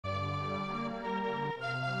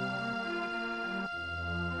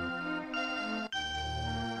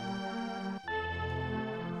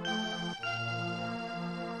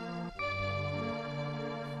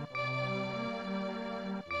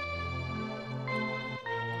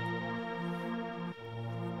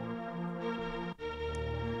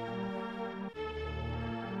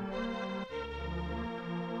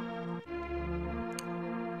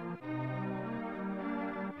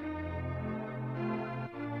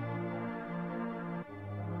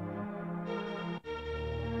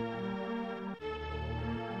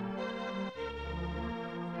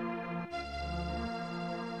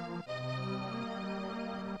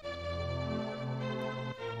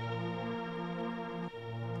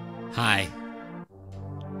Hi.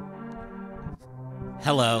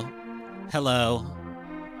 Hello. Hello.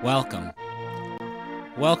 Welcome.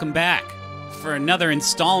 Welcome back for another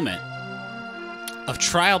installment of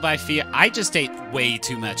Trial by Fieri. I just ate way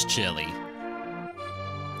too much chili.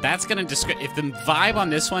 That's gonna describe. If the vibe on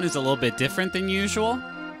this one is a little bit different than usual,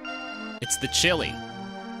 it's the chili.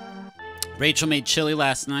 Rachel made chili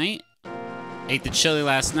last night. Ate the chili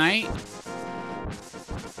last night.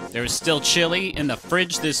 There was still chili in the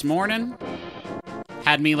fridge this morning.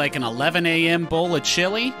 Had me like an 11 a.m. bowl of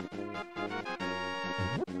chili.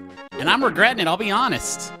 And I'm regretting it, I'll be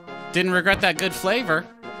honest. Didn't regret that good flavor.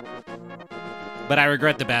 But I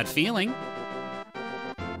regret the bad feeling.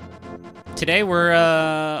 Today we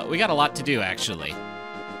got a lot to do, actually.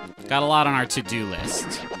 Got a lot on our to-do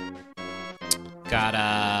list. Got,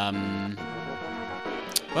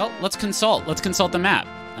 well, let's consult. Let's consult the map.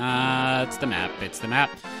 It's the map. It's the map.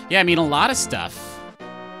 Yeah, I mean, a lot of stuff.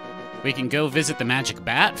 We can go visit the Magic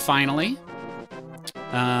Bat, finally.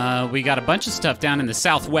 We got a bunch of stuff down in the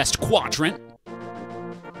southwest quadrant.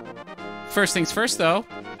 First things first, though.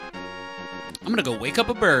 I'm gonna go wake up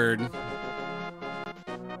a bird.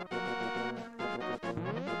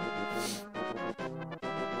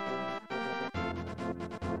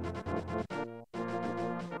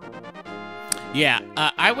 Yeah,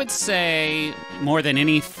 I would say more than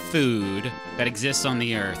any food that exists on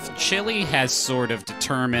the Earth, chili has sort of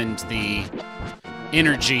determined the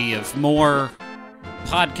energy of more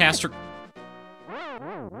podcast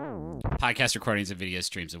recordings and video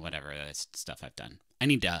streams and whatever stuff I've done. I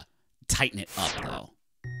need to tighten it up, though.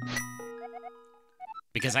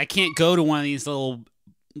 Because I can't go to one of these little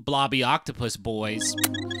blobby octopus boys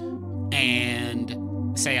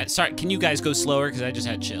and say, sorry, can you guys go slower? Because I just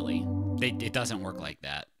had chili. It doesn't work like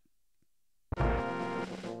that.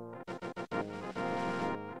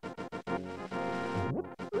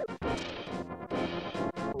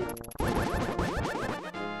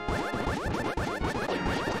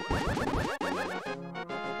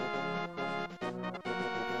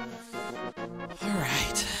 All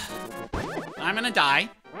right. I'm gonna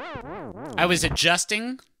die. I was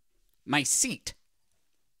adjusting my seat.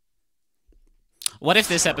 What if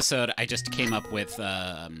this episode I just came up with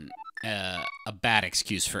a bad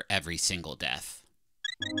excuse for every single death?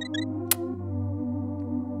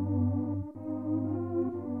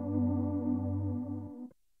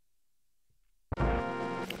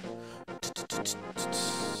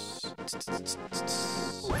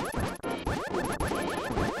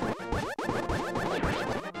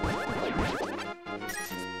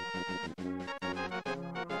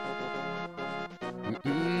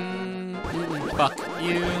 Fuck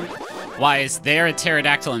you. Why is there a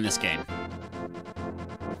pterodactyl in this game?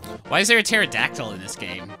 Why is there a pterodactyl in this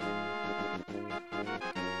game?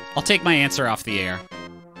 I'll take my answer off the air.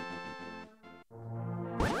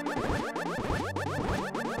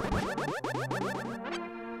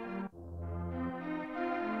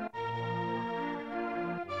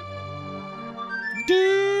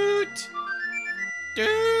 Dude!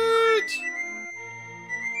 Dude!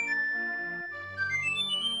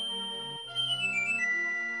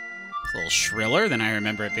 It's a little shriller than I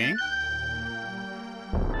remember it being.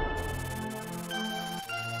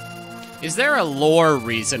 Is there a lore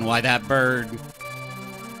reason why that bird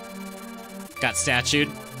got statued?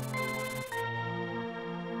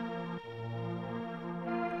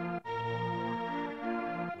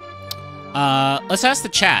 Let's ask the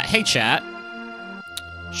chat. Hey, chat.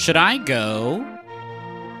 Should I go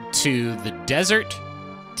to the desert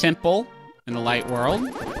temple in the light world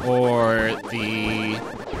or the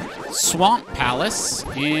swamp palace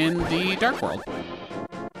in the dark world?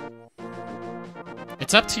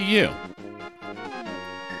 It's up to you.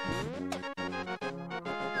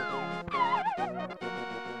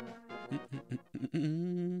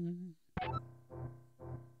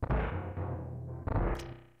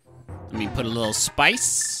 Let me put a little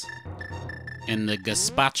spice in the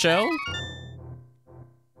gazpacho.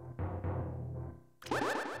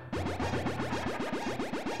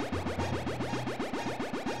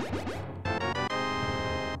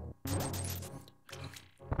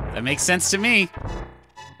 That makes sense to me.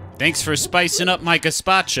 Thanks for spicing up my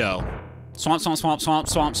gazpacho. Swamp, swamp, swamp, swamp,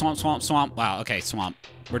 swamp, swamp, swamp, swamp. Wow, okay, swamp.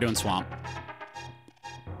 We're doing swamp.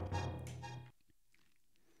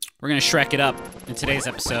 We're gonna Shrek it up in today's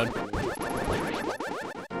episode.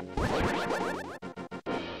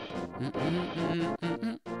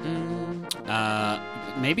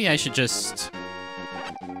 Maybe I should just...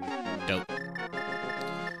 Dope.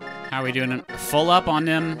 How are we doing? Full up on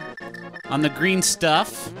them, on the green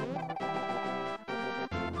stuff.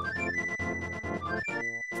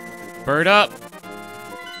 Bird up.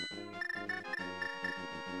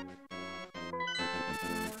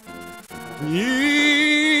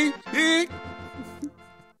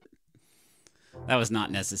 That was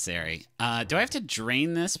not necessary. Do I have to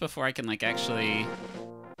drain this before I can, like, actually...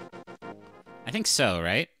 I think so,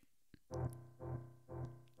 right?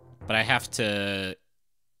 But I have to...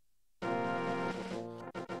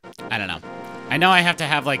 I don't know. I know I have to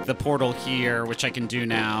have, like, the portal here, which I can do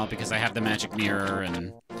now because I have the magic mirror,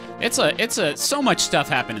 and... so much stuff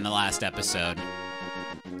happened in the last episode.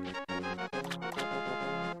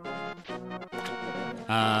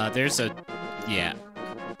 There's a... Yeah.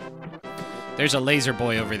 There's a laser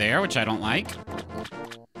boy over there, which I don't like.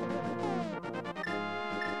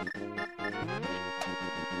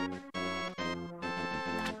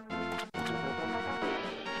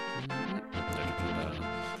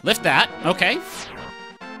 Lift that. Okay.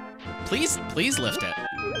 Please lift it.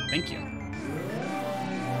 Thank you.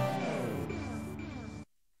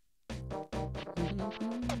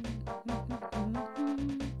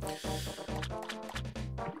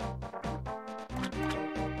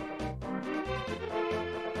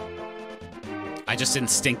 I just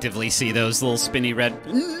instinctively see those little spinny red...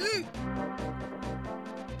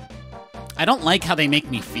 I don't like how they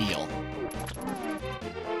make me feel.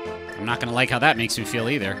 I'm not gonna like how that makes me feel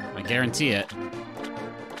either. I guarantee it.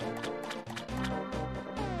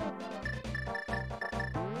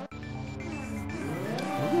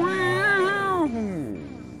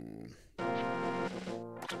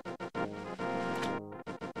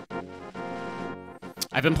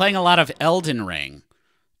 I've been playing a lot of Elden Ring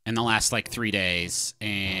in the last, like, 3 days,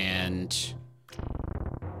 and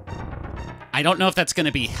I don't know if that's going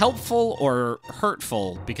to be helpful or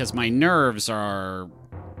hurtful, because my nerves are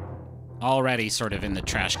already sort of in the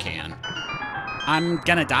trash can. I'm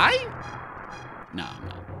gonna die? No, I'm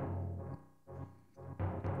not.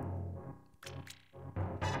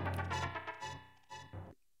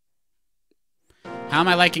 How am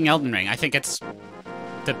I liking Elden Ring? I think it's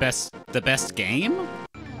the best game?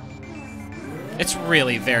 It's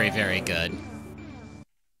really very, very good.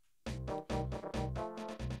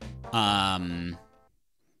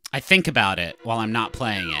 I think about it while I'm not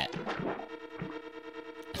playing it.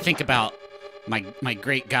 I think about my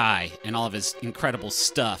great Guy and all of his incredible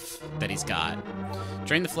stuff that he's got.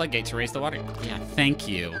 Drain the floodgate to raise the water. Yeah, thank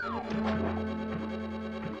you.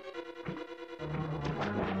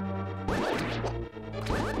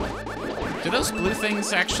 Do those blue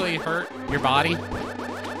things actually hurt your body?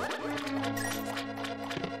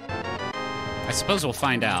 I suppose we'll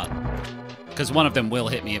find out, because one of them will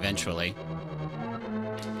hit me eventually.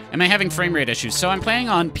 Am I having frame rate issues? So I'm playing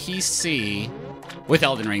on PC with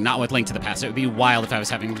Elden Ring, not with Link to the Past. It would be wild if I was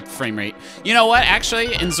having frame rate. You know what?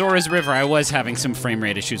 Actually, in Zora's River, I was having some frame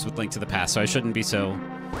rate issues with Link to the Past, so I shouldn't be so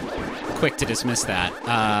quick to dismiss that.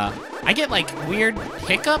 I get, like, weird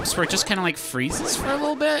hiccups where it just kind of, like, freezes for a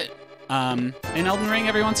little bit in Elden Ring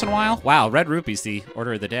every once in a while. Wow, red rupee's the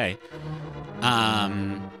order of the day.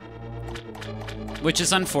 Which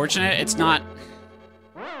is unfortunate. It's not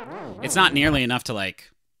nearly enough to, like,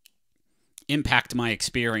 impact my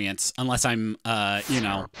experience unless I'm, you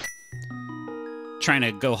know, trying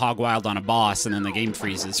to go hog wild on a boss and then the game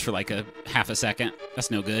freezes for like a half a second.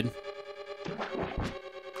 That's no good.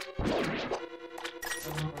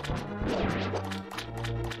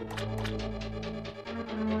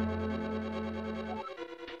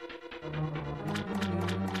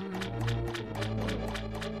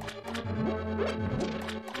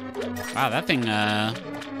 Wow, that thing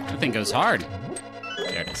goes hard.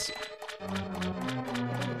 There it is.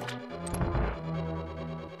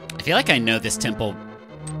 I feel like I know this temple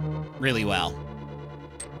really well.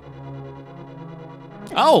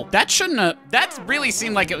 Oh, that shouldn't have... That really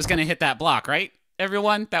seemed like it was going to hit that block, right,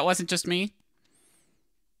 everyone? That wasn't just me?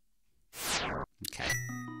 Okay.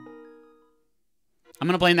 I'm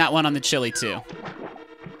going to blame that one on the chili, too.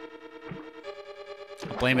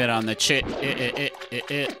 I'll blame it on the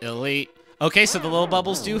elite. Okay, so the little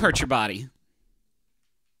bubbles do hurt your body.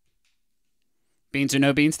 Beans or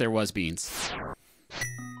no beans? There was beans.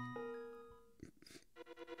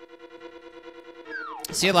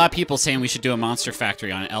 I see a lot of people saying we should do a Monster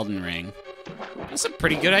Factory on Elden Ring. That's a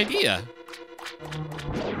pretty good idea.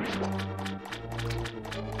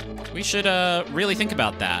 We should really think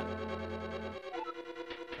about that.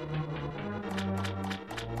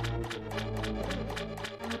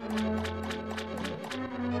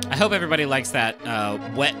 I hope everybody likes that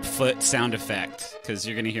wet foot sound effect, because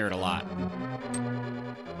you're going to hear it a lot.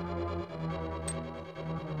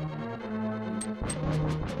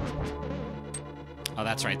 Oh,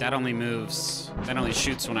 that's right. That only moves. That only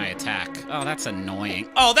shoots when I attack. Oh, that's annoying.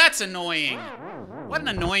 Oh, that's annoying. What an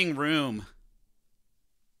annoying room.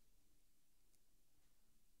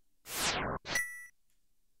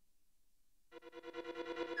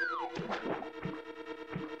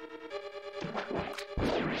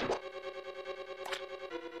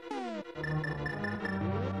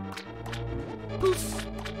 Poof.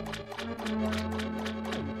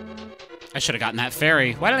 I should have gotten that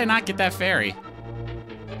fairy. Why did I not get that fairy?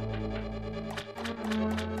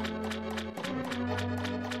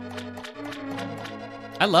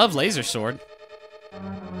 I love laser sword.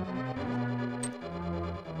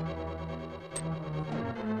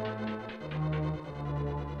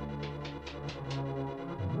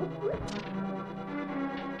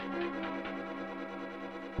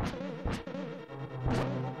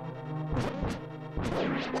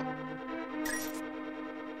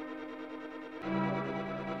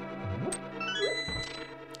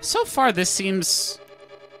 So far, this seems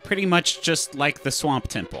pretty much just like the Swamp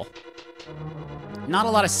Temple. Not a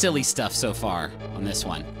lot of silly stuff so far on this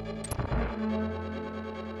one.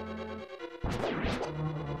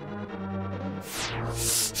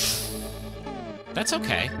 That's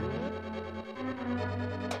okay.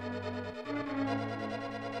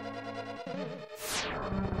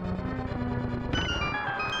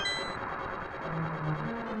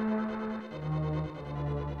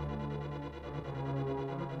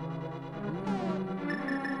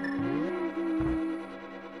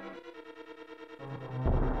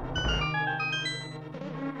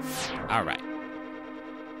 All right.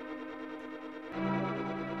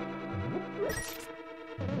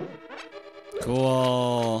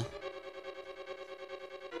 Cool.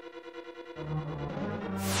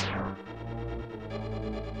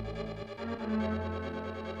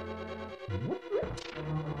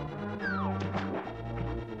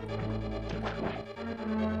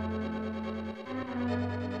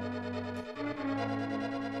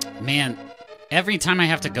 Man, every time I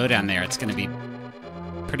have to go down there, it's going to be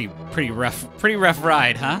pretty rough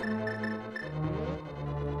ride, huh?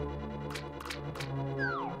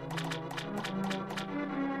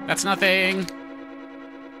 That's nothing.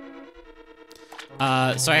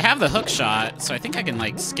 So I have the hook shot, so I think I can,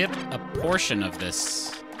 like, skip a portion of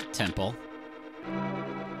this temple.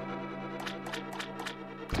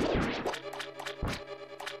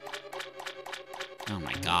 Oh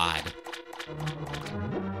my god.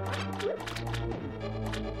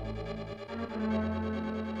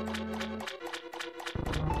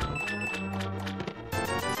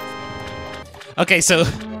 Okay, so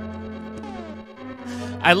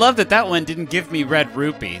I love that that one didn't give me red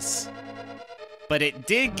rupees, but it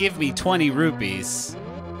did give me 20 rupees,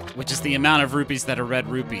 which is the amount of rupees that a red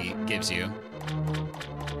rupee gives you.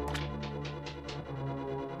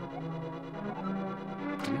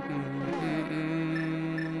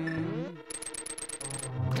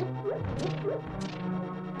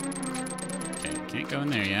 Okay, can't go in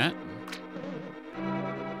there yet.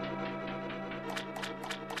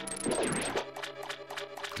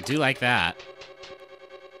 I do like that.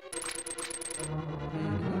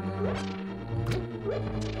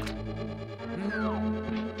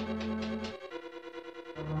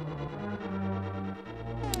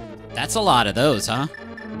 That's a lot of those, huh?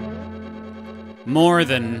 More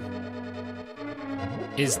than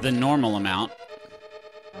is the normal amount.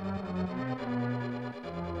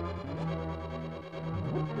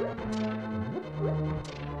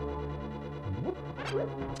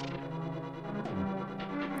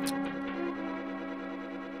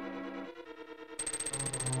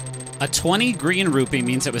 A 20 green rupee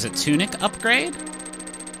means it was a tunic upgrade?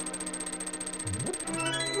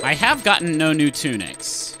 I have gotten no new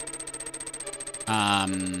tunics.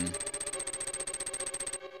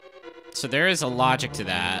 So there is a logic to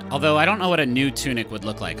that. Although I don't know what a new tunic would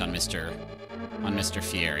look like on Mr.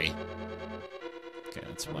 Fieri. Okay,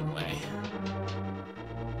 that's one way.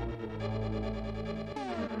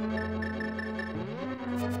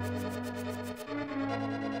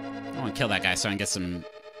 I want to kill that guy so I can get some...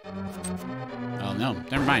 Oh, no.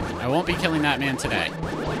 Never mind. I won't be killing that man today.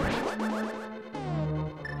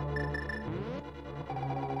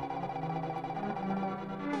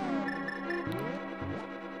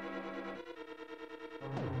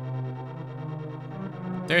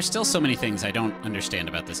 There are still so many things I don't understand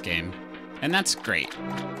about this game, and that's great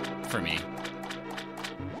for me.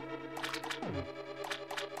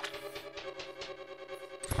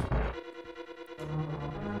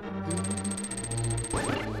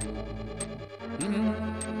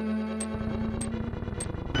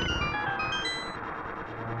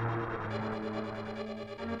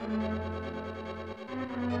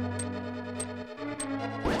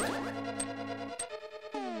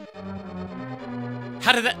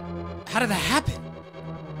 How did that happen?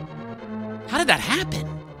 How did that happen?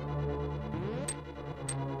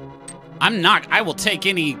 I will take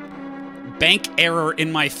any bank error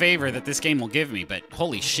in my favor that this game will give me, but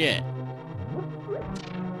holy shit.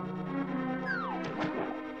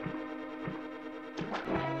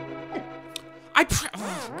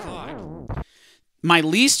 Oh, God. My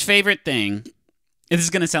least favorite thing, this is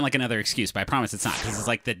going to sound like another excuse, but I promise it's not, because it's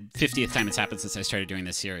like the 50th time it's happened since I started doing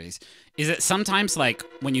this series, is that sometimes, like,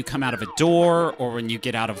 when you come out of a door, or when you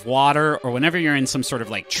get out of water, or whenever you're in some sort of,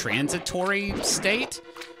 like, transitory state,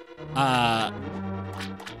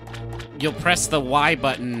 you'll press the Y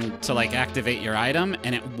button to, like, activate your item,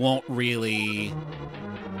 and it won't really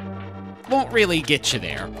get you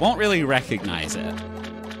there. Won't really recognize it.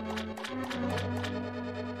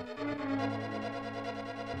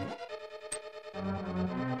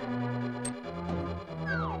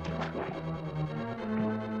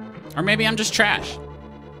 Or maybe I'm just trash.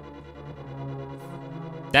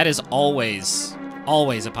 That is always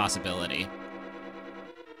a possibility.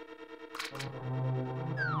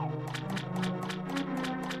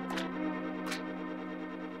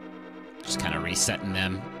 Just kind of resetting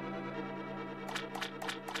them.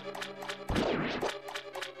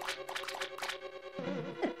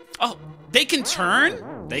 Oh, they can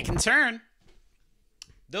turn? They can turn.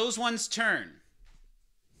 Those ones turn.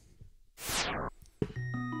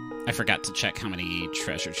 I forgot to check how many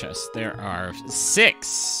treasure chests. There are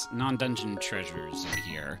 6 non-dungeon treasures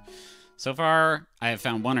here. So far, I have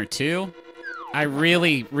found 1 or 2. I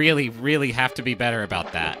really, really, really have to be better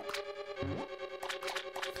about that.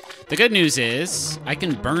 The good news is, I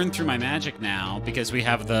can burn through my magic now because we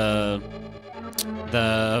have the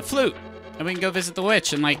flute. And we can go visit the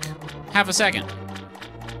witch in like half a second.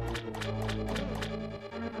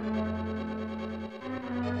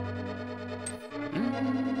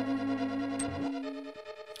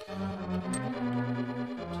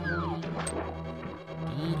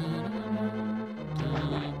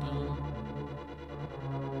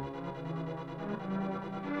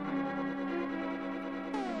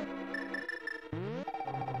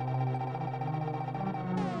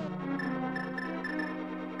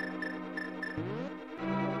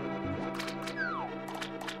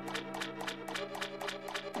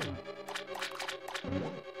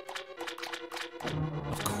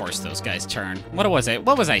 Those guys turn. What was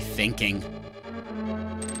I thinking?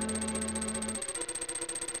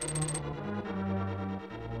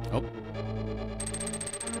 Oh.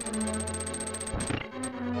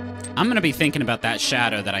 I'm gonna be thinking about that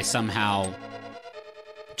shadow that I somehow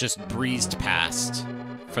just breezed past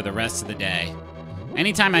for the rest of the day.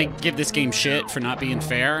 Anytime I give this game shit for not being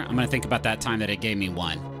fair, I'm gonna think about that time that it gave me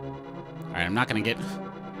 1. Alright, I'm not gonna get...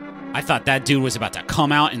 I thought that dude was about to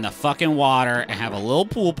come out in the fucking water and have a little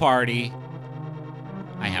pool party.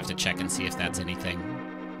 I have to check and see if that's anything.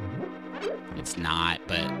 It's not,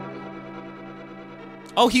 but...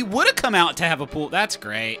 Oh, he would have come out to have a pool. That's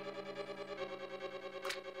great.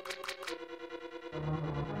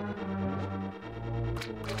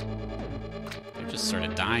 They're just sort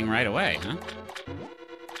of dying right away, huh?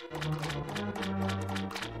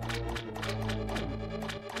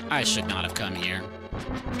 I should not have come here.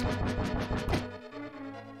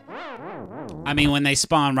 I mean, when they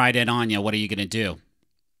spawn right in on you, what are you gonna do?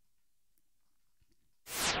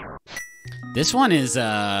 This one is,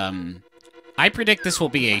 I predict this will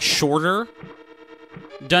be a shorter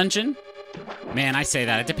dungeon. Man, I say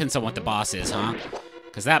that. It depends on what the boss is, huh?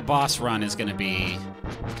 Because that boss run is gonna be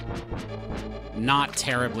not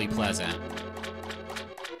terribly pleasant.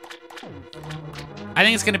 I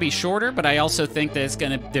think it's gonna be shorter, but I also think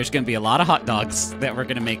that there's gonna be a lot of hot dogs that we're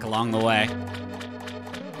gonna make along the way.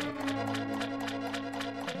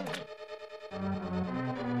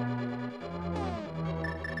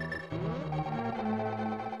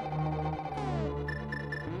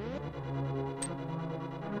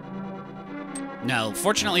 No,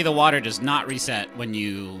 fortunately the water does not reset when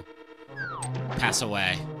you pass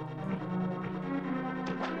away.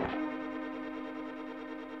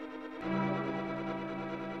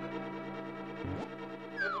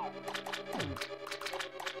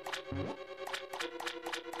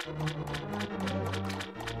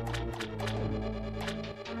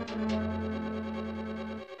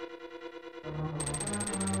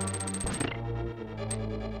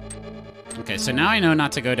 Okay, so now I know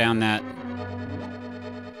not to go down that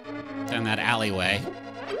alleyway.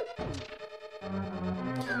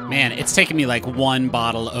 Man, it's taking me like 1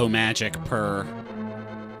 bottle O magic per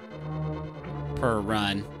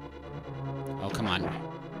run. Oh, come on.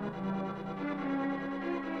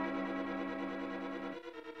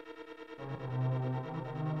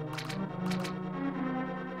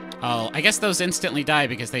 Oh, I guess those instantly die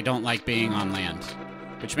because they don't like being on land,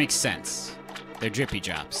 which makes sense. They're drippy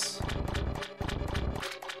drops.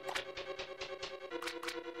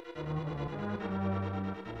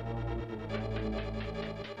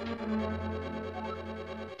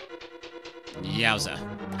 Yowza.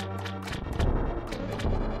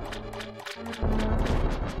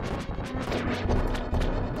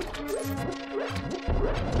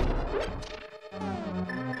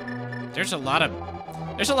 There's a lot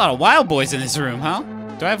of wild boys in this room, huh?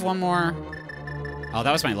 Do I have one more? Oh,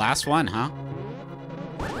 that was my last one, huh?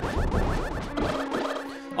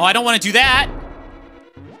 Oh, I don't want to do that.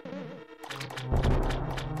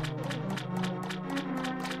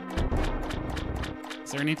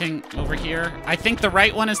 Is there anything over here? I think the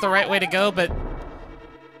right one is the right way to go, but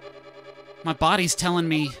my body's telling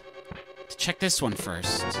me to check this one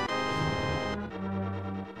first.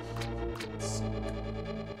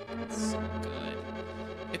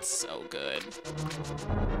 It's so good.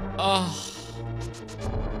 Oh.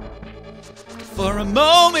 For a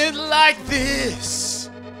moment like this,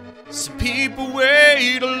 some people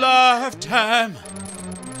wait a lifetime.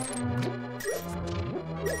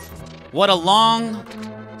 What a long,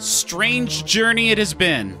 strange journey it has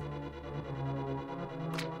been.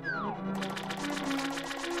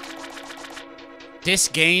 This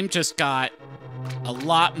game just got a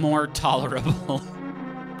lot more tolerable.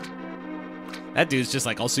 That dude's just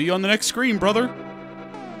like, I'll see you on the next screen, brother.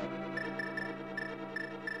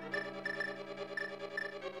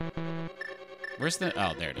 Where's the...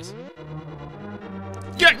 Oh, there it is.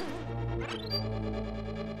 Yeah!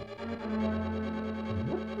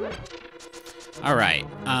 All right.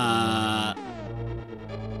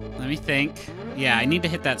 Let me think. Yeah, I need to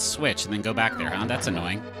hit that switch and then go back there, huh? That's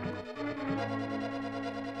annoying.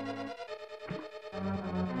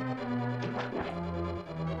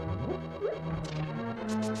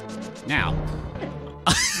 Now,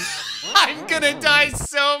 I'm gonna die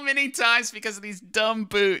so many times because of these dumb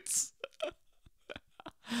boots.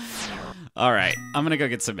 All right, I'm gonna go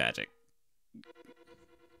get some magic.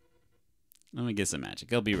 Let me get some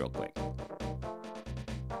magic. It'll be real quick.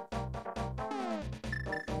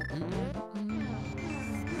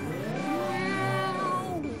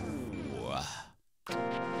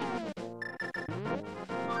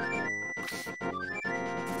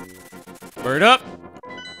 Bird up.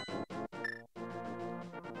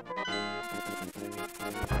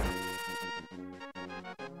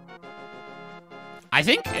 I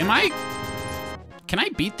think, can I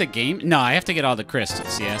beat the game? No, I have to get all the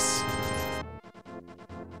crystals, yes.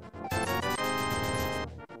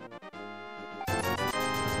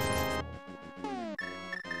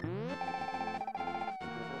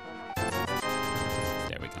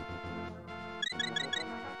 There we go.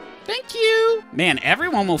 Thank you. Man,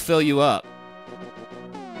 everyone will fill you up.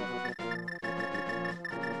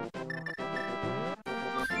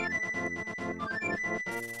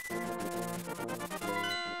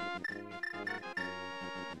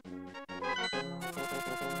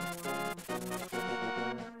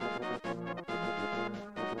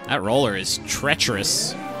 That roller is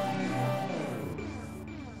treacherous.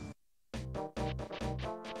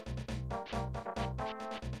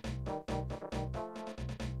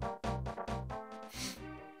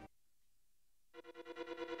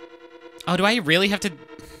 Oh, do I really have to...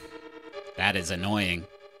 That is annoying.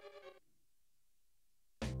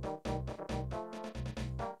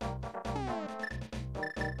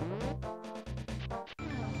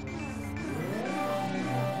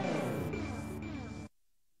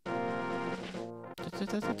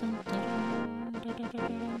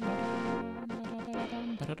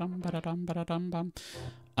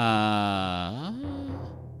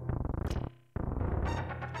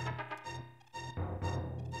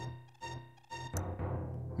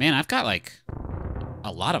 Man, I've got, like,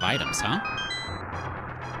 a lot of items, huh?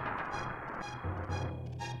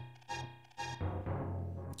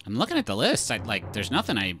 I'm looking at the list. There's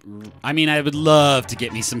nothing I mean, I would love to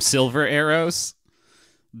get me some silver arrows.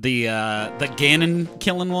 The Ganon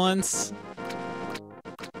killing ones.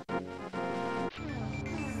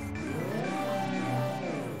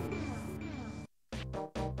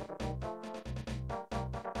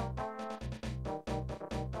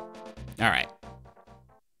 All right.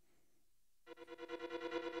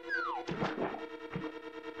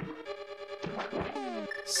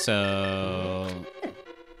 So,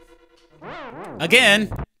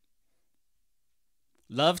 again,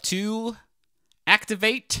 love to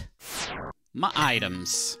activate my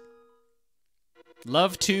items.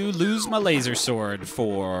 Love to lose my laser sword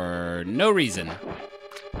for no reason.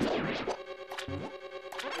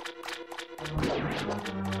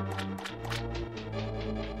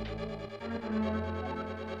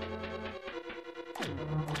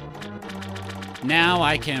 Now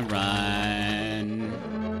I can run.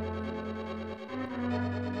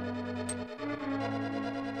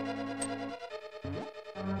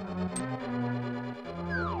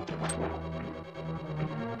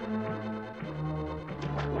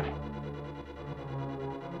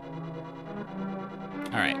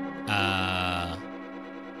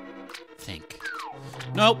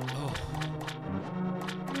 Nope. Oh.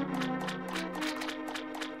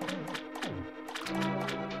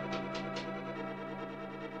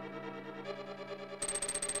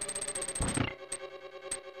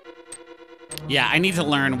 Yeah, I need to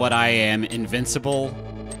learn what I am invincible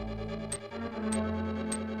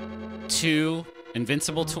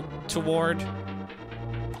toward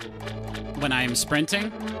when I am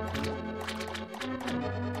sprinting.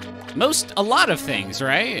 A lot of things,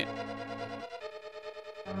 right?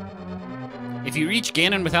 If you reach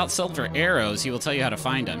Ganon without silver arrows, he will tell you how to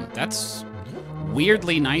find him. That's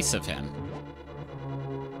weirdly nice of him.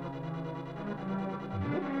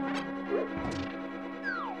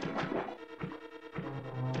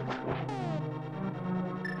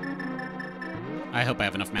 I hope I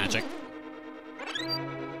have enough magic.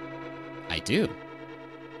 I do.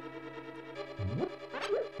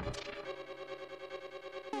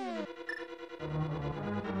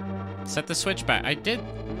 Set the switch back. I did.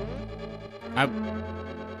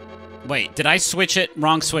 Wait, did I switch it?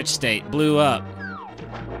 Wrong switch state. Blew up.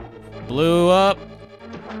 Blew up.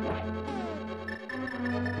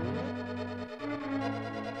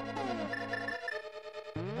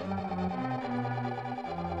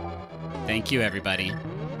 Thank you, everybody.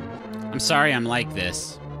 I'm sorry I'm like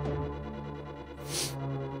this.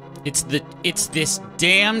 It's this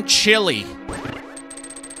damn chili.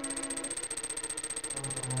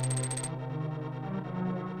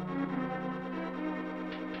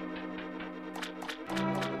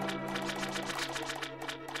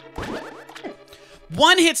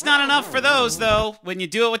 One hit's not enough for those, though. When you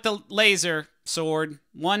do it with the laser sword,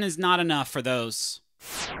 one is not enough for those.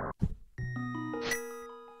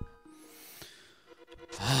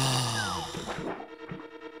 I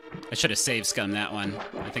should have save scummed that one.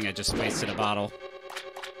 I think I just wasted a bottle.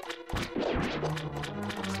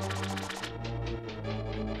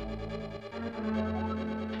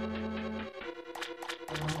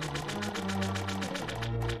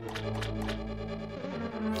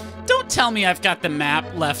 Don't tell me I've got the map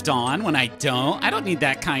left on when I don't. I don't need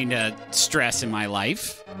that kind of stress in my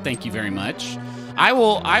life. Thank you very much. I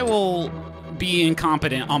will be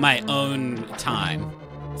incompetent on my own time.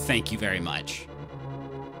 Thank you very much.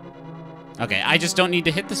 Okay, I just don't need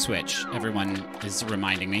to hit the switch. Everyone is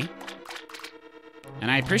reminding me. And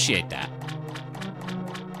I appreciate that.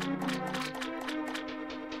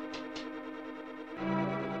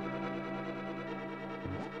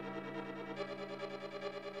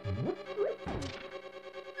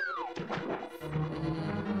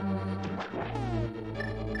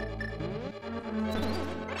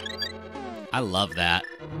 I love that.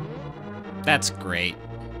 That's great.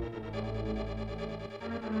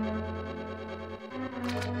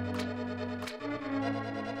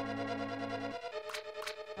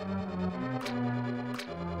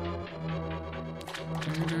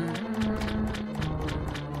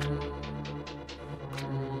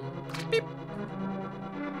 Beep.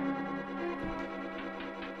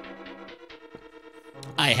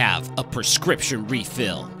 I have a prescription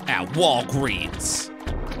refill at Walgreens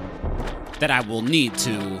that I will need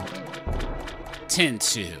to tend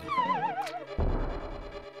to.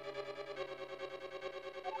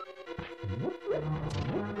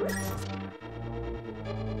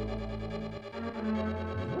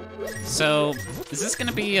 So, is this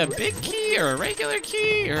gonna be a big key or a regular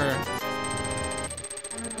key or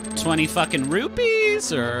 20 fucking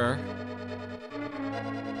rupees or?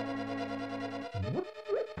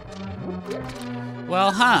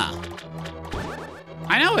 Well, huh.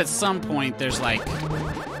 I know at some point there's like,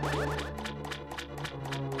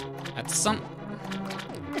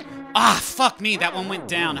 fuck me, that one went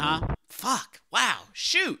down, huh? Fuck, wow,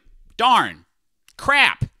 shoot, darn,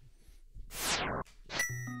 crap.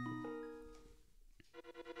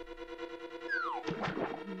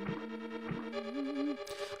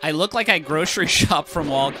 I look like I grocery shop from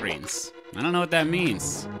Walgreens. I don't know what that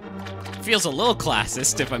means. Feels a little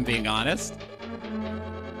classist, if I'm being honest.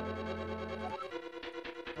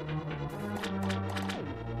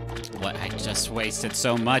 What? I just wasted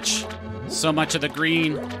so much of the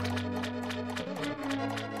green.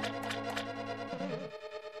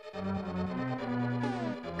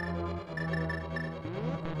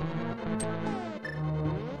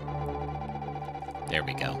 There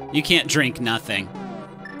we go. You can't drink nothing.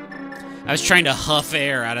 I was trying to huff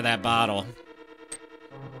air out of that bottle.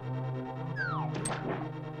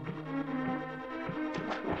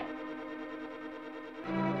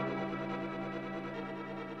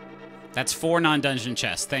 That's 4 non-dungeon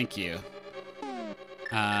chests. Thank you.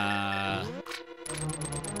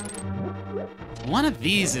 One of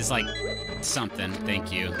these is like something.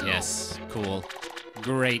 Thank you. Yes. Cool.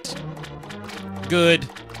 Great. Good.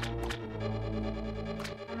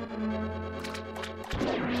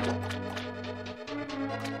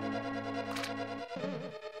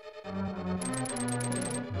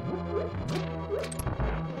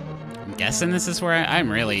 I'm guessing this is where I'm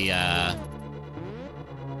really, the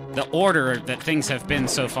order that things have been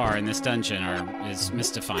so far in this dungeon is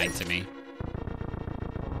mystifying to me.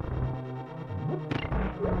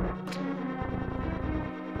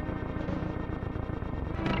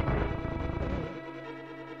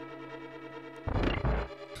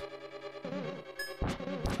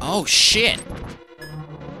 Oh, shit!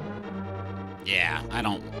 Yeah, I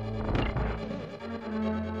don't...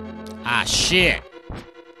 Ah, shit!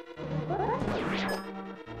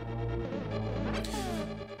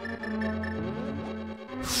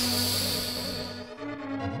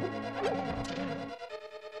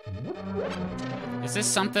 Is this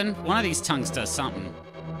something? One of these tongues does something.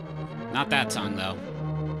 Not that tongue, though.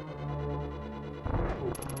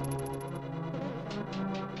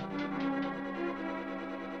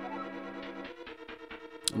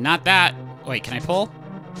 Not that. Wait, can I pull?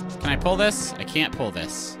 Can I pull this? I can't pull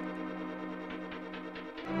this.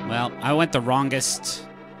 Well, I went the wrongest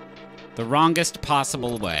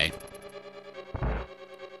possible way.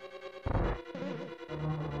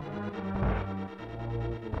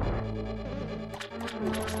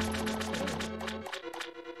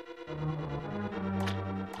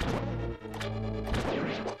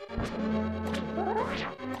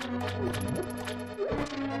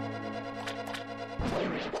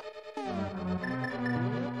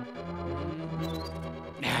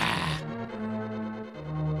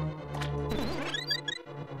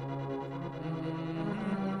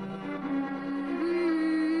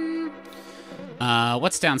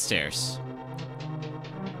 What's downstairs?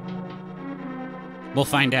 We'll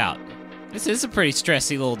find out. This is a pretty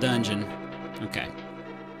stressy little dungeon. Okay.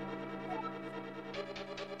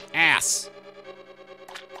 Ass!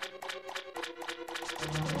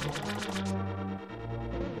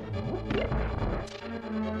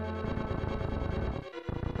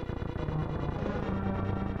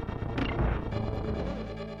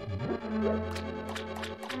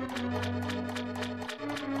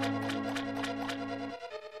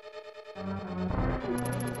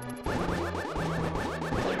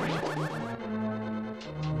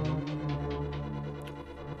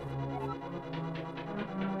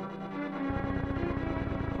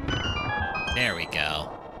 There we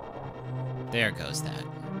go. There goes that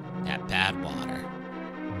bad water.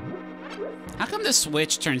 How come the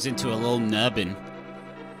switch turns into a little nubbin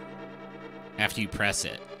after you press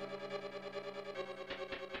it?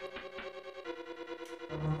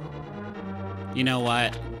 You know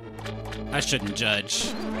what? I shouldn't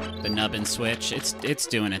judge the nubbin switch. It's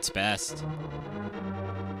doing its best.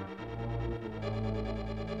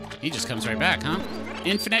 He just comes right back, huh?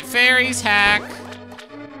 Infinite fairies hack.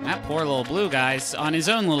 That poor little blue guy's on his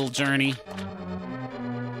own little journey.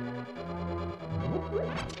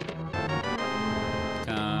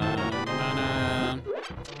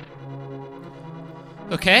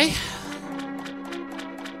 Okay.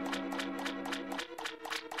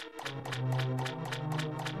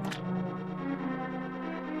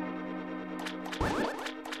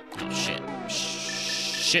 Oh, shit.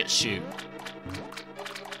 Shit shoot.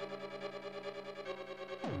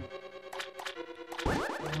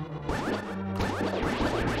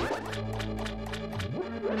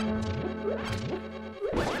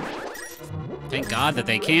 Thank God that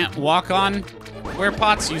they can't walk on where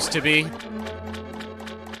pots used to be.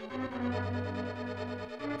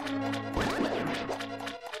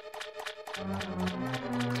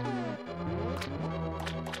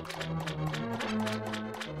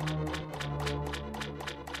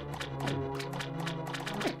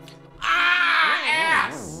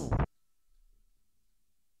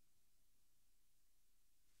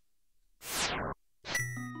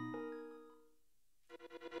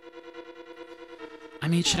 I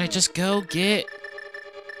mean, should I just go get...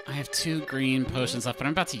 I have 2 green potions left, but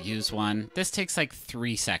I'm about to use one. This takes like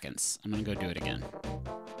 3 seconds. I'm gonna go do it again.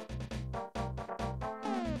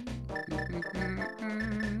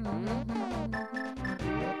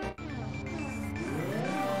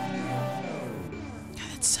 God,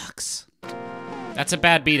 that sucks. That's a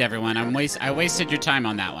bad beat, everyone. I wasted your time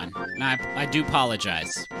on that one. And I do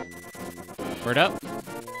apologize. Bird up.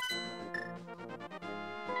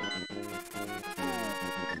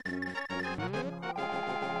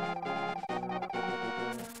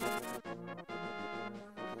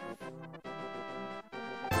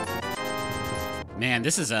 Man,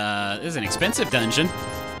 this is an expensive dungeon.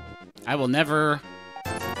 I will never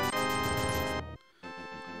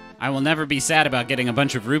I will never be sad about getting a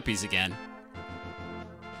bunch of rupees again.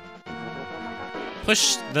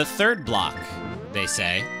 Push the third block, they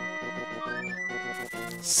say.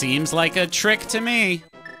 Seems like a trick to me.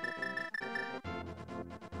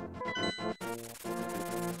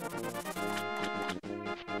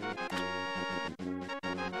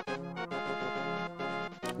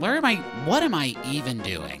 Where am I? What am I even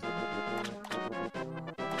doing?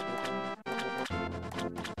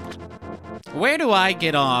 Where do I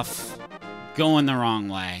get off going the wrong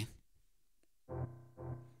way?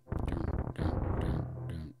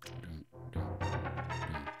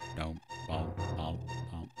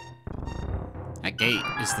 That gate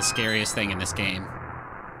is the scariest thing in this game.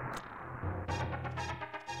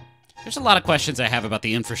 There's a lot of questions I have about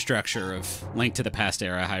the infrastructure of Link to the Past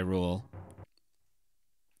era Hyrule.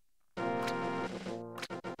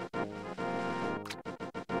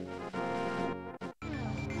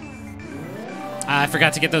 I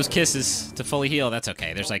forgot to get those kisses to fully heal. That's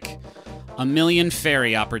okay. There's like a million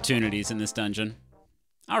fairy opportunities in this dungeon.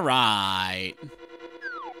 All right.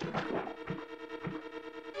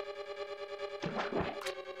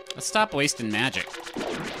 Let's stop wasting magic.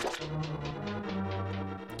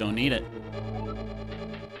 Don't need it.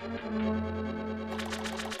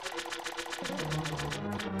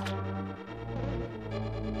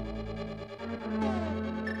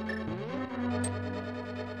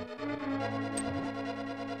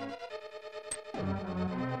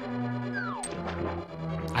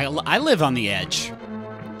 I live on the edge.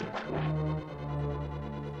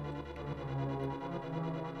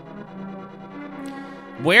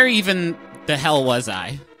 Where even the hell was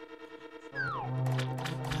I?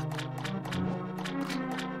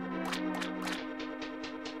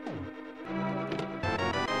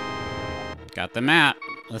 Got the map.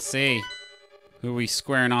 Let's see. Who are we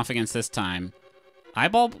squaring off against this time?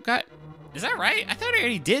 Eyeball guy? Is that right? I thought I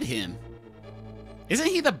already did him. Isn't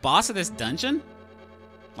he the boss of this dungeon?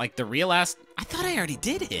 Like the real ass... I thought I already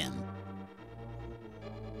did him.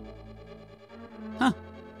 Huh.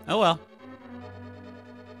 Oh well.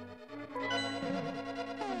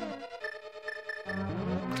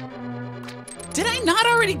 Did I not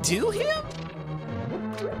already do him?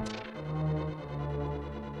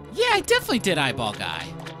 Yeah, I definitely did Eyeball Guy.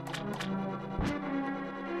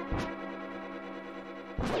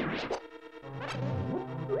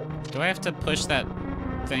 Do I have to push that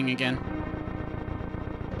thing again?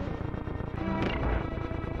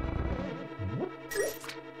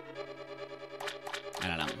 I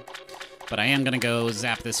don't know. But I am gonna go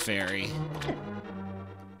zap this fairy.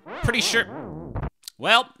 Pretty sure...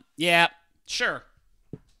 Well, yeah, sure.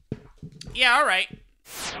 Yeah, alright.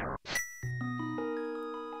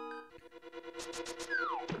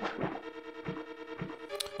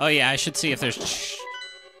 Oh yeah, I should see if there's...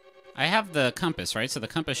 I have the compass, right? So the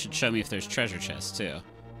compass should show me if there's treasure chests, too.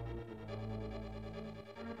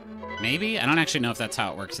 Maybe? I don't actually know if that's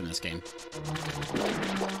how it works in this game.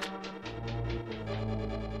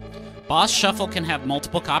 Boss Shuffle can have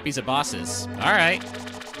multiple copies of bosses. Alright.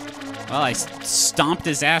 Well, I stomped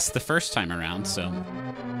his ass the first time around, so...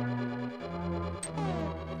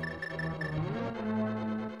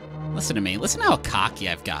 Listen to me. Listen how cocky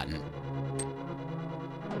I've gotten.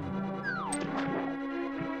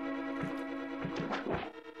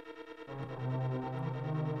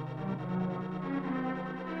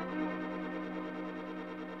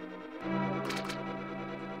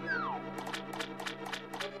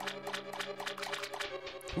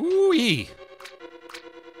 Ooh-wee.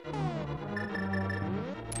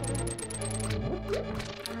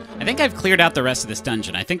 I think I've cleared out the rest of this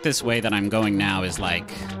dungeon. I think this way that I'm going now is, like,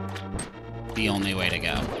 the only way to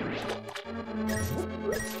go.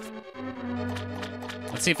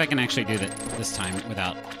 Let's see if I can actually do that this time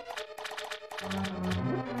without...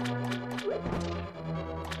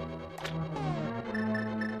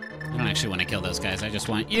 I don't actually want to kill those guys. I just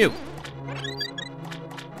want you.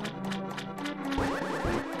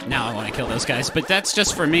 Now I want to kill those guys, but that's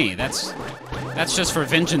just for me. That's just for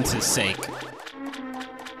vengeance's sake.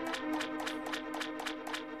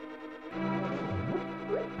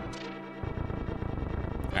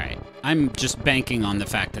 Alright, I'm just banking on the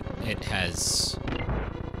fact that it has...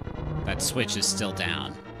 that switch is still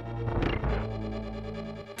down.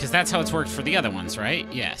 Because that's how it's worked for the other ones, right?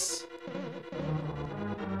 Yes.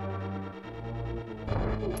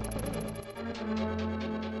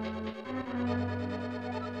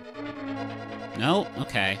 No?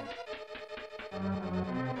 Okay.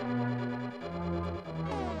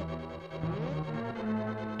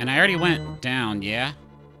 And I already went down, yeah?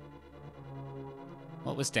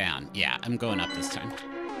 What was down? Yeah, I'm going up this time.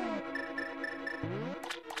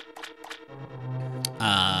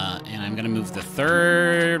 I'm gonna move the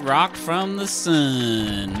third rock from the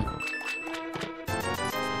sun.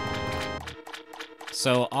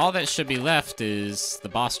 So all that should be left is the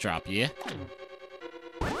boss drop, yeah?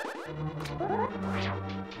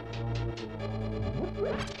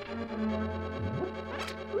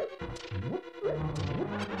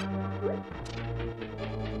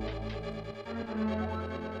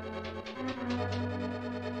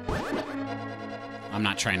 I'm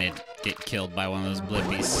not trying to get killed by one of those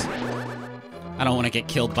blippies. I don't want to get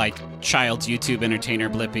killed by child's YouTube entertainer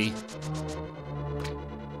Blippy.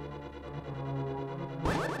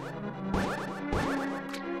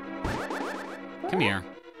 Come here.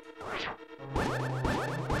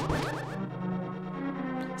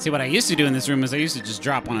 See, what I used to do in this room is I used to just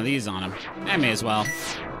drop one of these on him. I may as well.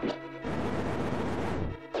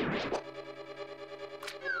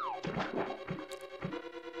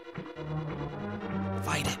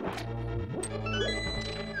 Fight it.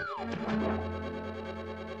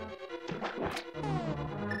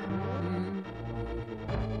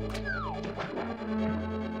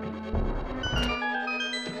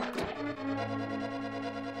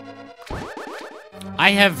 I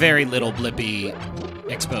have very little Blippy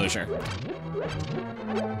exposure.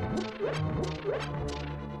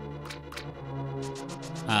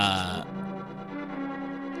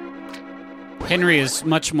 Henry is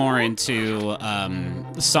much more into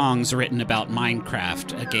songs written about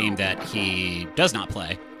Minecraft, a game that he does not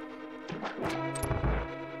play.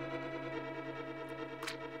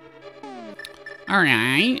 All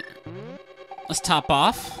right, let's top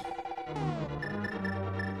off.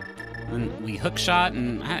 And we hook shot,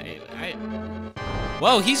 and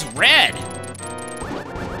whoa, he's red!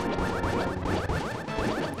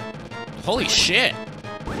 Holy shit!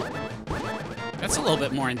 That's a little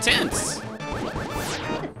bit more intense.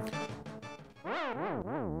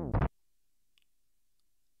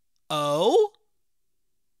 Oh?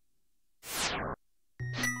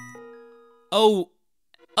 Oh.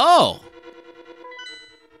 Oh!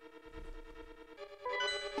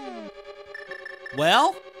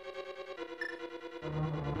 Well?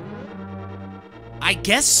 I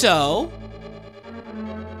guess so.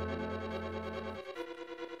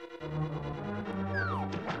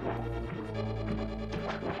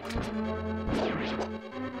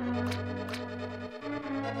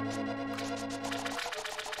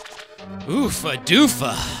 Oofa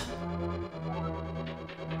doofa.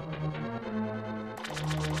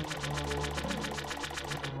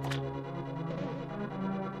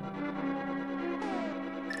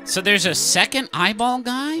 So there's a second eyeball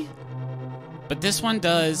guy? But this one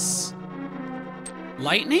does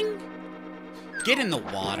lightning? Get in the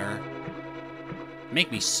water. Make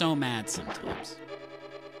me so mad sometimes.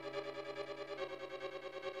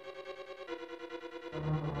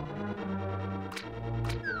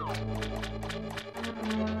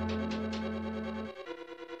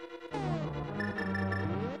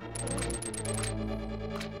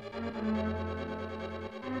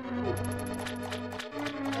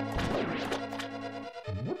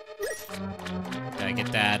 Gotta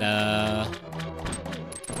get that,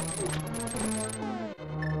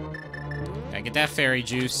 gotta get that fairy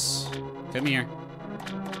juice. Come here.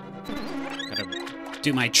 Gotta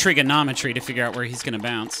do my trigonometry to figure out where he's gonna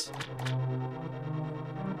bounce.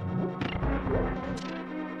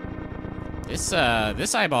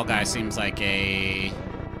 This eyeball guy seems like a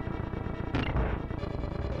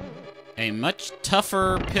much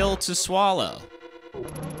tougher pill to swallow.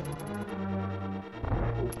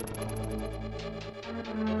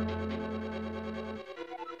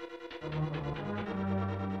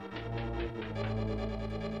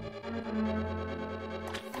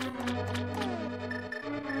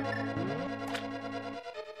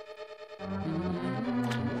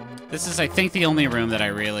 This is, I think, the only room that I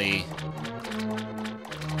really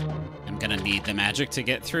am gonna need the magic to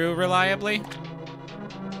get through reliably.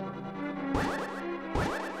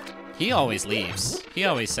 He always leaves. He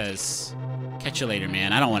always says, "Catch you later,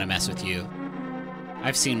 man. I don't want to mess with you.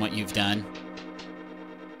 I've seen what you've done."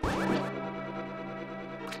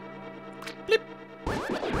 Blip.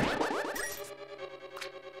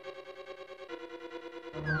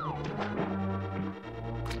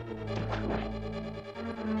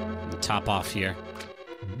 Top off here.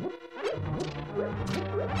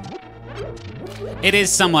 It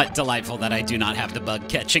is somewhat delightful that I do not have the bug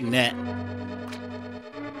catching net.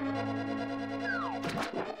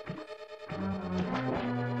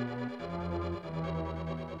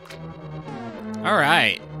 All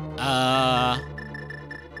right.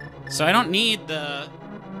 So I don't need the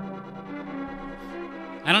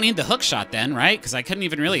hook shot then, right? Because I couldn't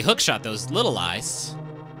even really hook shot those little eyes.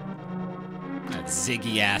 That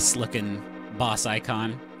Ziggy-ass looking boss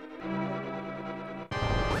icon.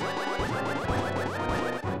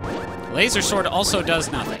 Laser sword also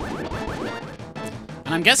does nothing.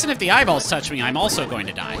 And I'm guessing if the eyeballs touch me, I'm also going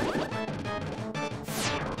to die.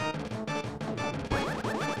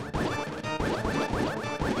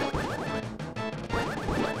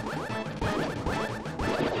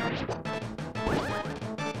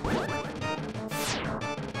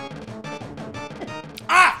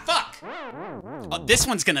 Ah, fuck! Oh, this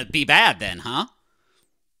one's gonna be bad then, huh?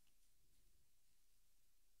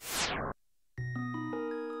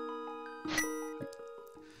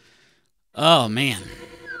 Oh, man.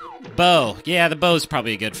 Bow. Yeah, the bow's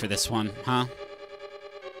probably good for this one, huh?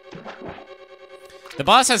 The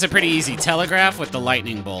boss has a pretty easy telegraph with the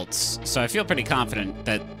lightning bolts, so I feel pretty confident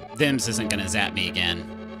that Thims isn't going to zap me again.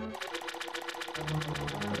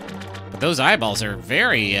 But those eyeballs are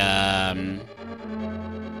very,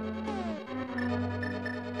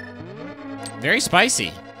 very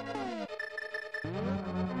spicy.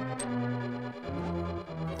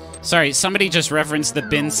 Sorry, somebody just referenced the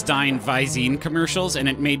Binstein Visine commercials, and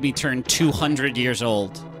it made me turn 200 years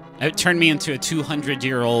old. It turned me into a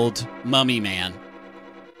 200-year-old mummy man.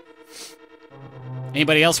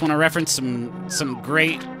 Anybody else want to reference some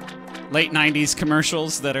great late 90s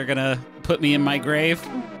commercials that are gonna put me in my grave?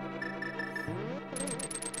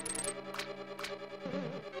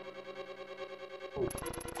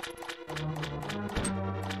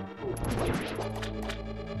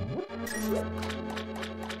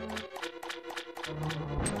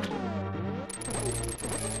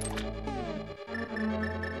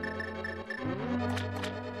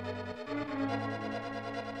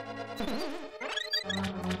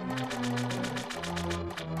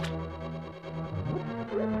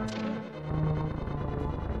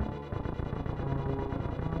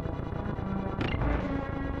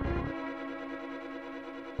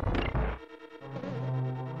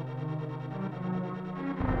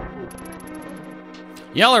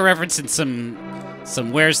 Y'all are referencing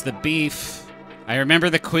some Where's the Beef. I remember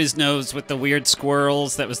the Quiznos with the weird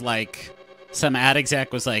squirrels that was like, some ad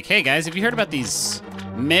exec was like, hey guys, have you heard about these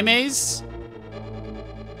memes?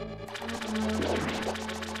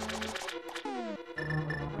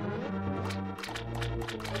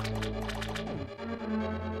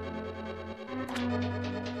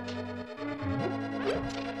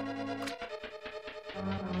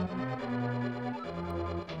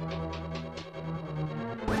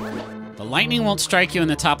 Lightning won't strike you in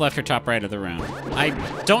the top left or top right of the room. I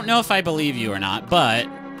don't know if I believe you or not, but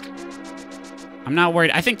I'm not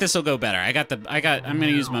worried. I think this will go better. I'm gonna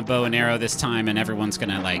use my bow and arrow this time, and everyone's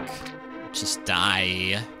gonna like just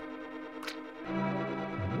die.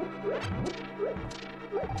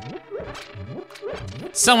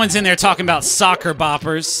 Someone's in there talking about soccer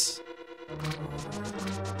boppers.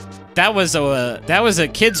 That was a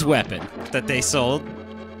kid's weapon that they sold.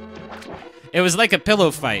 It was like a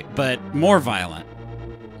pillow fight, but more violent.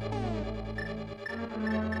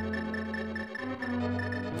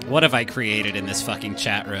 What have I created in this fucking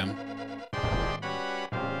chat room?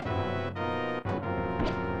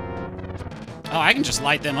 Oh, I can just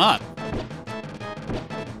light them up.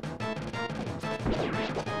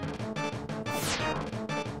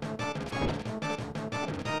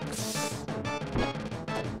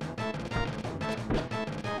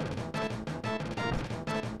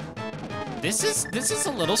 This is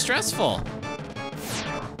a little stressful.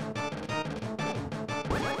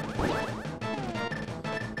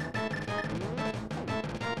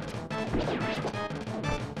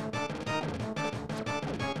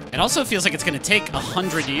 It also feels like it's gonna take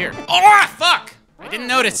 100 years. Oh, fuck! I didn't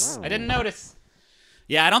notice.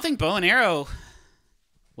 Yeah, I don't think bow and arrow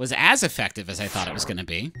was as effective as I thought it was gonna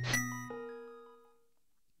be.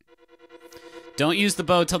 Don't use the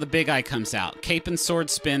bow till the big eye comes out. Cape and sword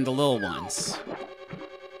spin the little ones.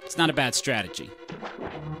 It's not a bad strategy.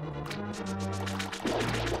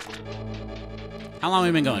 How long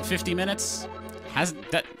have we been going? 50 minutes?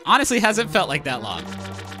 Honestly hasn't felt like that long.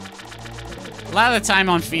 A lot of the time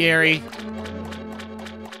on Fieri,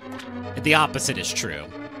 the opposite is true.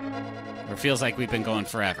 It feels like we've been going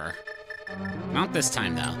forever. Not this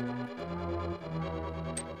time, though.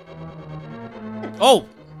 Oh!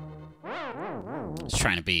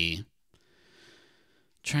 Trying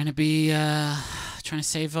to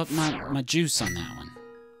save up my juice on that one.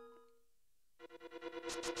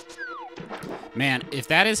 Man, if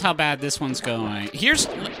that is how bad this one's going, here's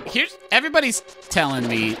everybody's telling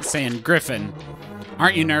me, saying, Griffin,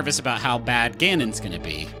 aren't you nervous about how bad Ganon's gonna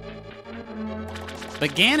be?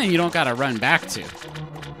 But Ganon you don't gotta run back to.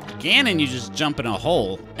 Ganon you just jump in a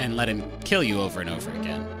hole and let him kill you over and over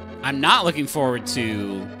again. I'm not looking forward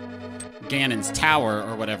to Ganon's Tower,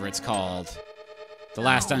 or whatever it's called. The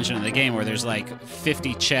last dungeon of the game where there's like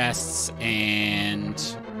 50 chests and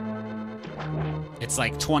it's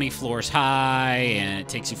like 20 floors high and it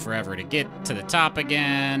takes you forever to get to the top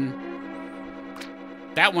again.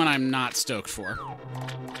 That one I'm not stoked for.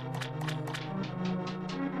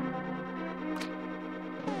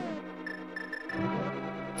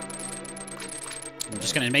 I'm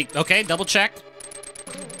just gonna make, okay, double check.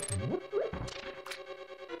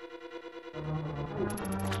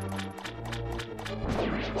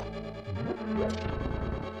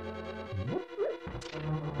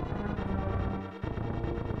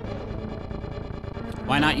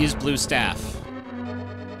 Why not use blue staff?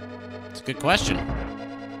 It's a good question.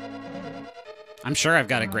 I'm sure I've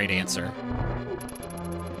got a great answer.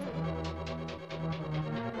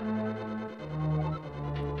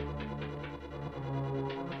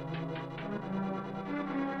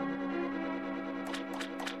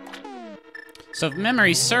 So if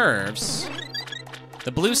memory serves,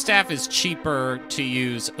 the blue staff is cheaper to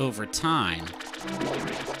use over time.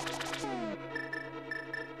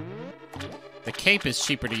 The cape is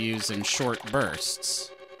cheaper to use in short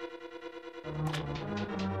bursts.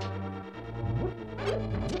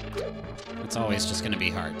 It's always just going to be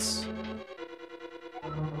hearts.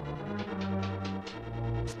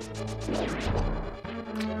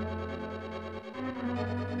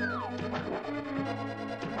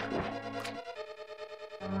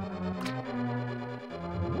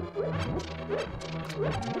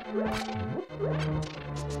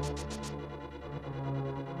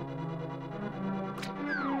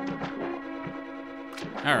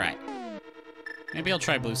 All right. Maybe I'll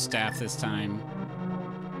try blue staff this time.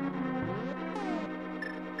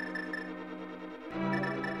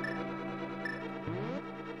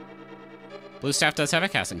 Blue staff does have a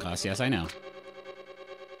casting cost, yes, I know.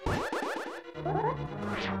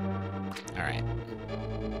 Alright.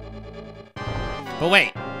 But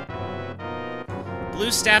wait.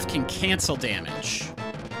 Blue staff can cancel damage.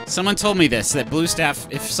 Someone told me this, that blue staff,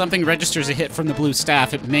 if something registers a hit from the blue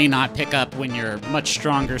staff, it may not pick up when your much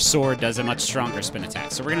stronger sword does a much stronger spin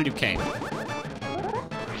attack. So we're gonna do cape.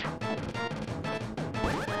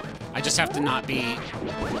 I just have to not be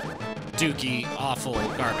dookie, awful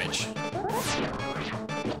garbage.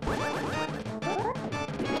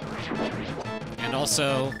 And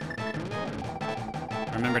also,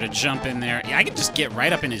 remember to jump in there. Yeah, I can just get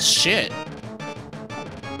right up in his shit.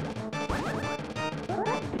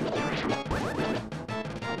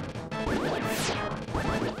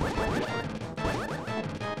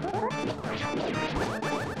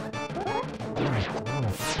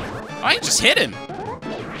 Oh, I just hit him.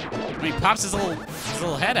 When he pops his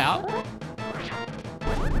little head out.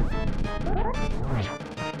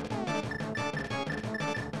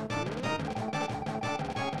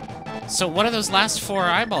 So what are those last 4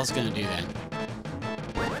 eyeballs gonna do then?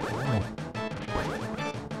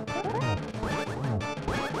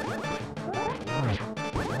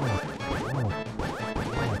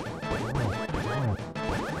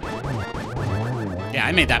 Yeah,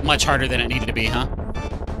 I made that much harder than it needed to be, huh?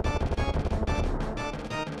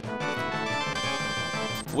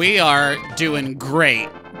 We are doing great,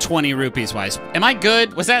 20 rupees wise. Am I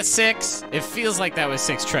good? Was that 6? It feels like that was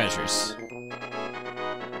 6 treasures.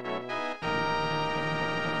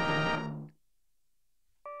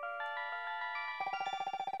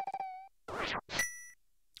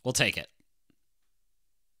 We'll take it.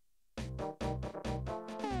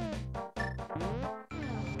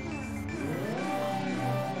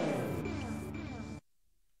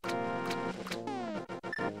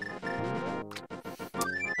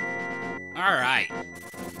 All right.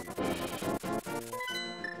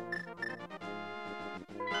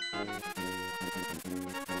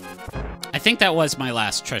 I think that was my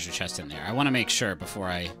last treasure chest in there. I want to make sure before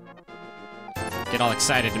I get all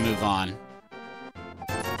excited to move on.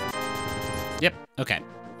 Yep, okay.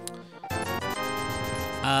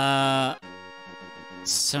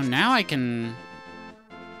 So now I can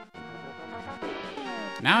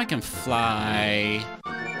fly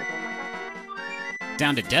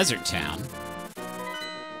down to Desert Town.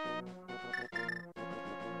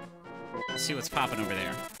 Let's see what's popping over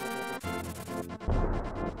there.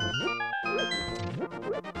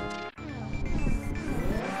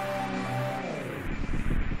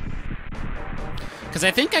 Because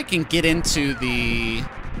I think I can get into the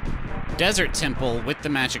Desert Temple with the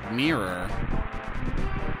magic mirror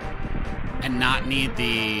and not need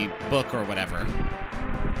the book or whatever.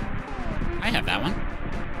 I have that one.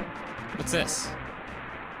 What's this?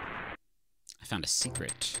 I found a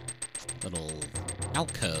secret little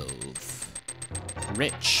alcove.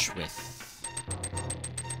 Rich with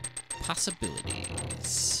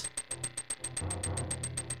possibilities.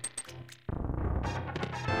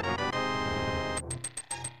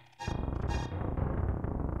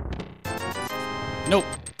 Nope.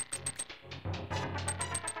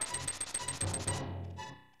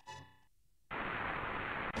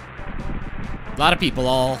 A lot of people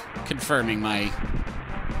all confirming my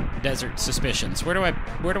desert suspicions. Where do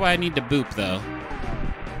I need to boop though?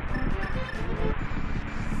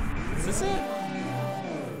 Is this it?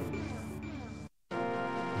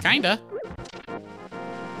 Kinda.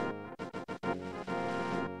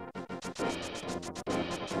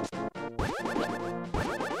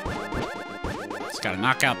 Just gotta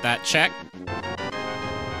knock out that check.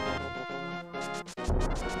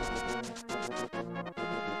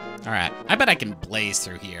 Alright, I bet I can blaze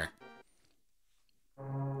through here.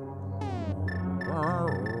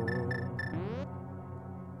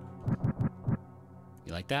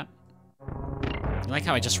 You like that? You like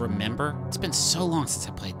how I just remember? It's been so long since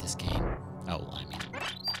I played this game. Oh, I mean...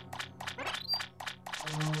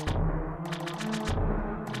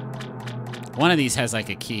 One of these has like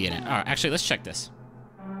a key in it. Alright, actually, let's check this.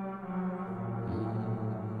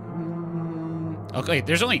 Okay,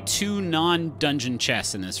 there's only 2 non-dungeon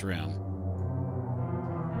chests in this room.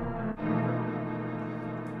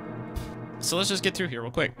 So let's just get through here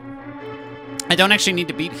real quick. I don't actually need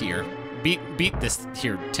to beat here. Beat this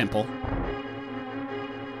here temple.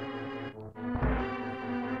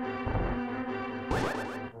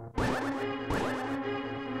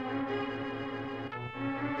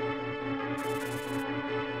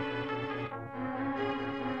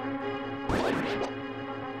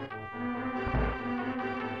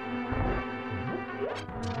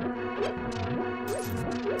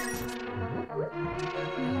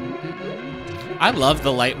 I love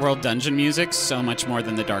the Light World dungeon music so much more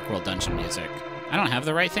than the Dark World dungeon music. I don't have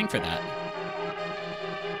the right thing for that.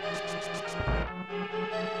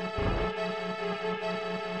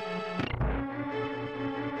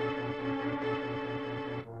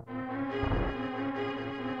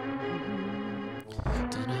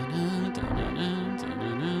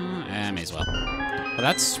 May as well. Well,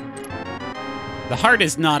 that's... The heart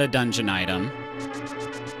is not a dungeon item.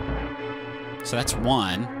 So that's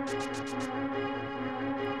 1.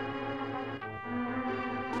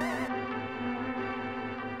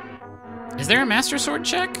 Is there a Master Sword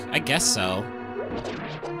check? I guess so.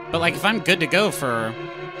 But like, if I'm good to go for...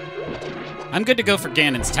 I'm good to go for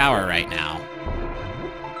Ganon's Tower right now.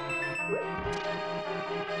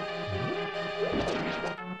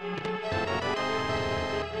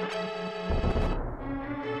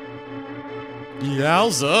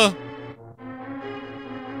 Yowza!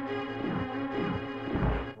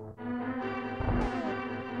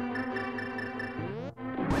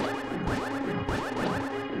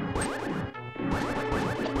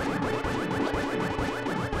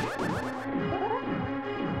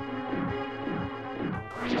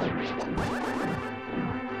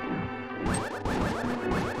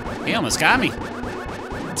 He almost got me.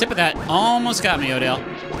 Tip of that almost got me, Odell.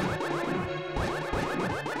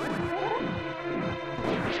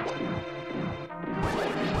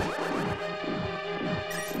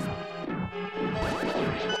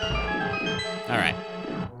 All right.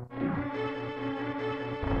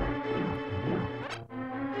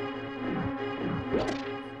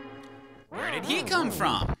 Where did he come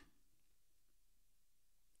from?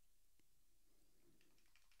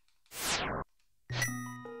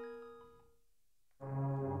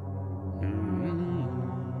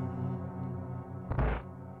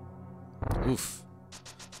 Oof.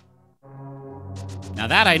 Now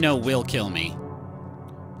that I know will kill me.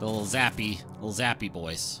 The little zappy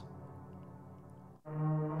boys.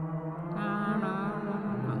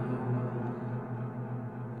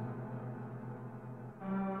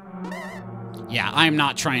 Yeah, I'm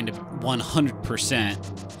not trying to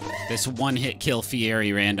 100% this one-hit kill Fieri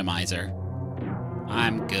randomizer.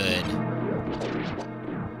 I'm good.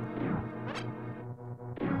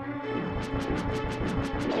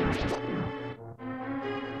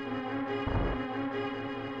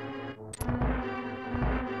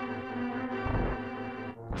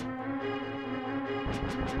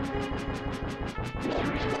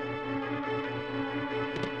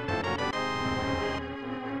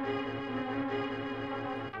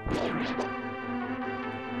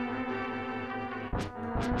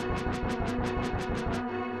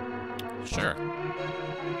 Sure.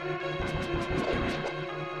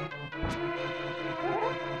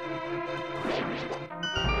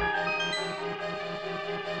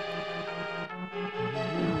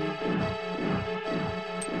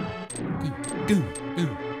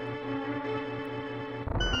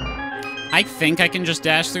 I think I can just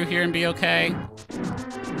dash through here and be okay.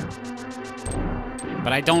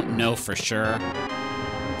 But I don't know for sure.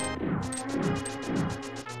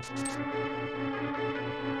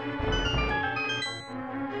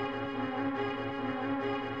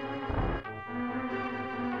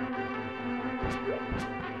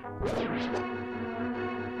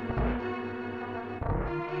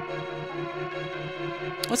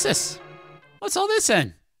 What's this? What's all this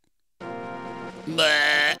in?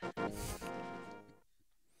 Bleh.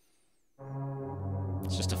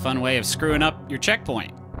 It's just a fun way of screwing up your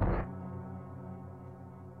checkpoint.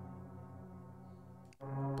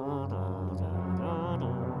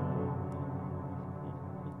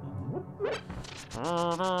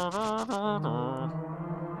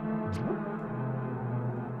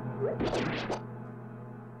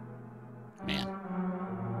 Man.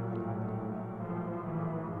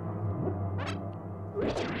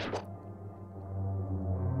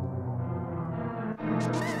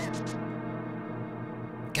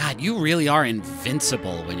 God, you really are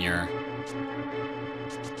invincible when you're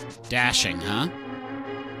dashing, huh?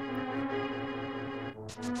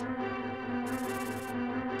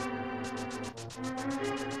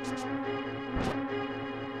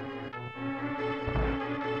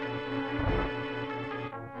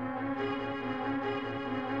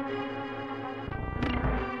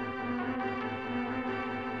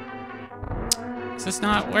 Is this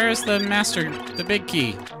not? Where's the master, the big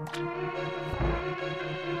key?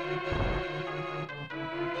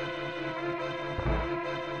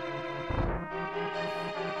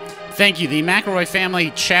 Thank you. The McElroy family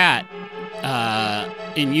chat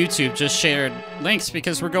in YouTube just shared links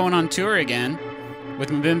because we're going on tour again with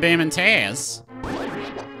Bim Bam and Taz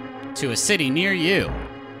to a city near you.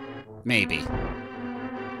 Maybe.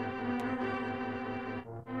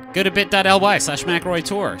 Go to bit.ly/McElroy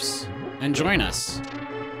Tours and join us.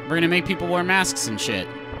 We're gonna make people wear masks and shit.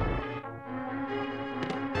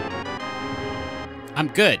 I'm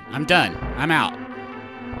good. I'm done. I'm out.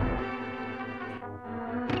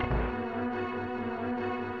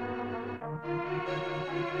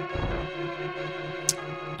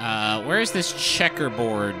 Where's this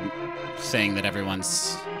checkerboard thing that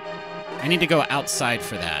everyone's... I need to go outside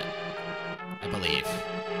for that, I believe.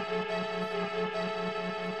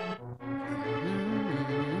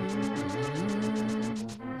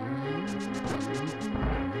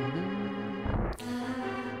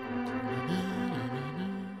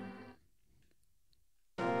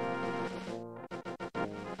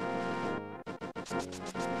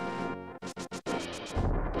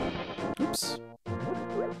 Oops.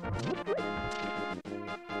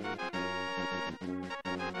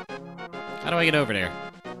 How do I get over there?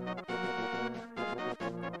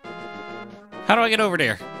 How do I get over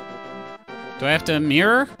there? Do I have to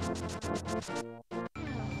mirror?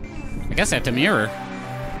 I guess I have to mirror.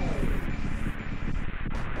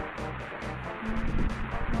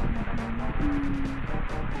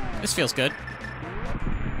 This feels good.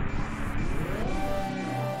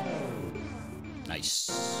 Nice.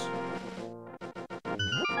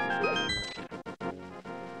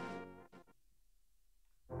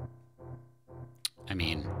 I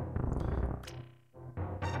mean,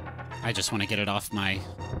 I just want to get it off my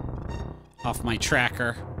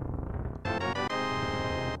tracker.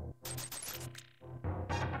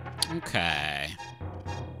 Okay.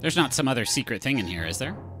 There's not some other secret thing in here, is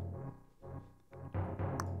there?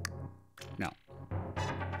 No. All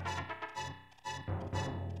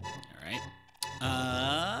right.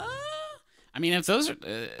 I mean, if those are...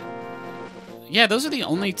 yeah, those are the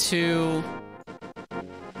only two...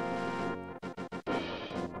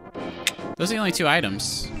 Those are the only two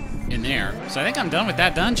items in there. So I think I'm done with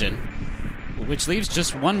that dungeon. Which leaves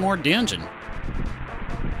just one more dungeon.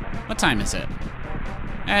 What time is it?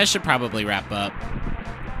 I should probably wrap up.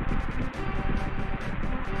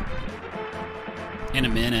 In a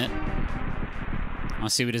minute. I'll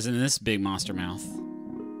see what is in this big monster mouth.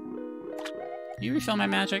 You refill my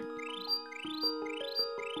magic?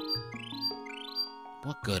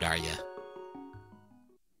 What good are you?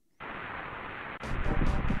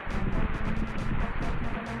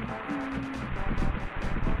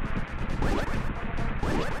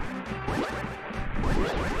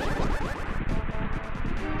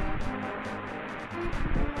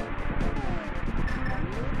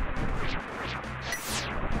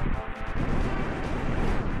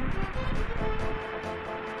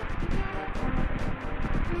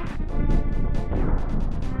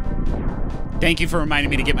 Thank you for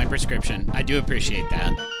reminding me to get my prescription. I do appreciate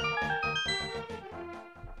that.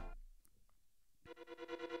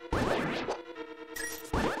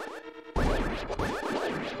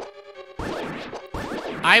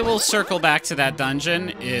 I will circle back to that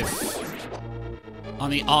dungeon if, on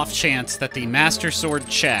the off chance that the Master Sword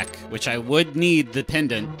check, which I would need the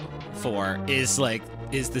pendant for, is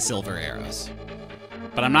the silver arrows.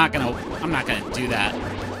 But I'm not gonna do that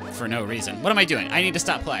for no reason. What am I doing? I need to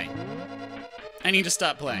stop playing. I need to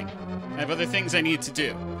stop playing. I have other things I need to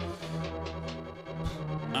do.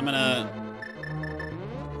 I'm gonna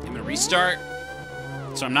restart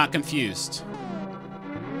so I'm not confused.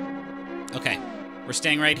 Okay, we're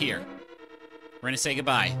staying right here. We're gonna say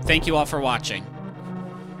goodbye. Thank you all for watching.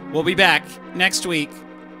 We'll be back next week.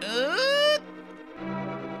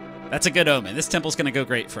 That's a good omen. This temple's gonna go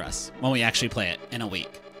great for us when we actually play it in a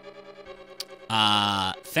week.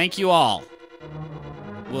 Thank you all.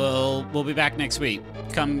 We'll be back next week.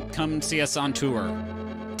 Come see us on tour.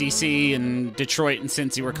 DC and Detroit and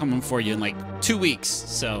Cincy, we're coming for you in like 2 weeks,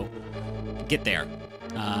 so get there.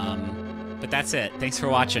 But that's it. Thanks for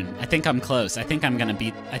watching. I think I'm close. I think I'm gonna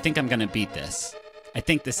beat this. I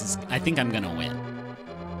think I'm gonna win.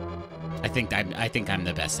 I think I'm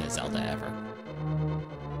the best at Zelda ever.